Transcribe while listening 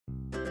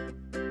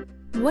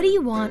What do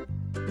you want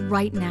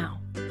right now?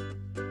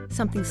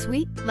 Something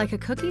sweet, like a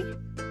cookie?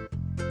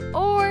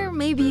 Or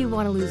maybe you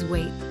want to lose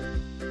weight.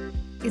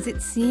 Is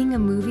it seeing a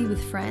movie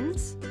with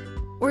friends?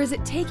 Or is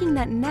it taking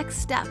that next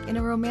step in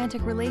a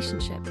romantic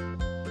relationship?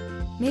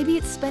 Maybe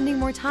it's spending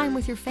more time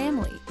with your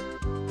family.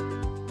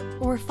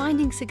 Or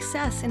finding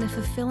success in a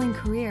fulfilling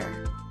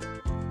career.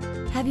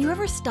 Have you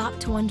ever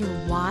stopped to wonder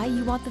why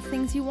you want the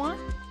things you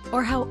want?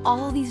 Or how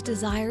all these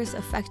desires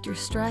affect your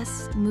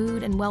stress,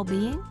 mood, and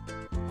well-being?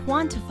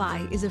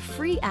 Qwantify is a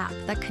free app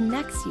that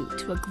connects you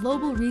to a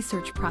global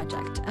research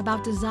project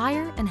about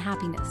desire and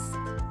happiness.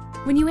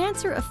 When you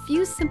answer a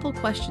few simple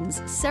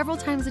questions several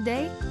times a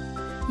day,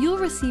 you'll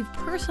receive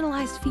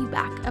personalized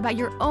feedback about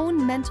your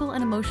own mental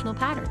and emotional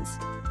patterns.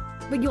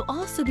 But you'll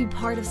also be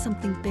part of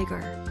something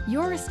bigger.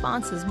 Your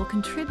responses will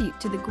contribute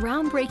to the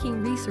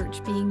groundbreaking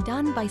research being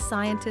done by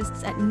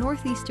scientists at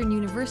Northeastern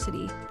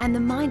University and the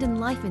Mind and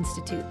Life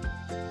Institute.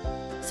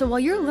 So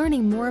while you're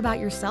learning more about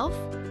yourself,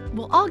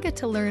 we'll all get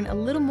to learn a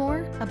little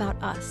more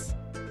about us.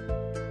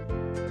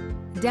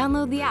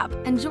 Download the app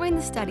and join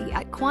the study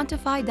at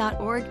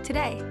qwantify.org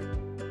today.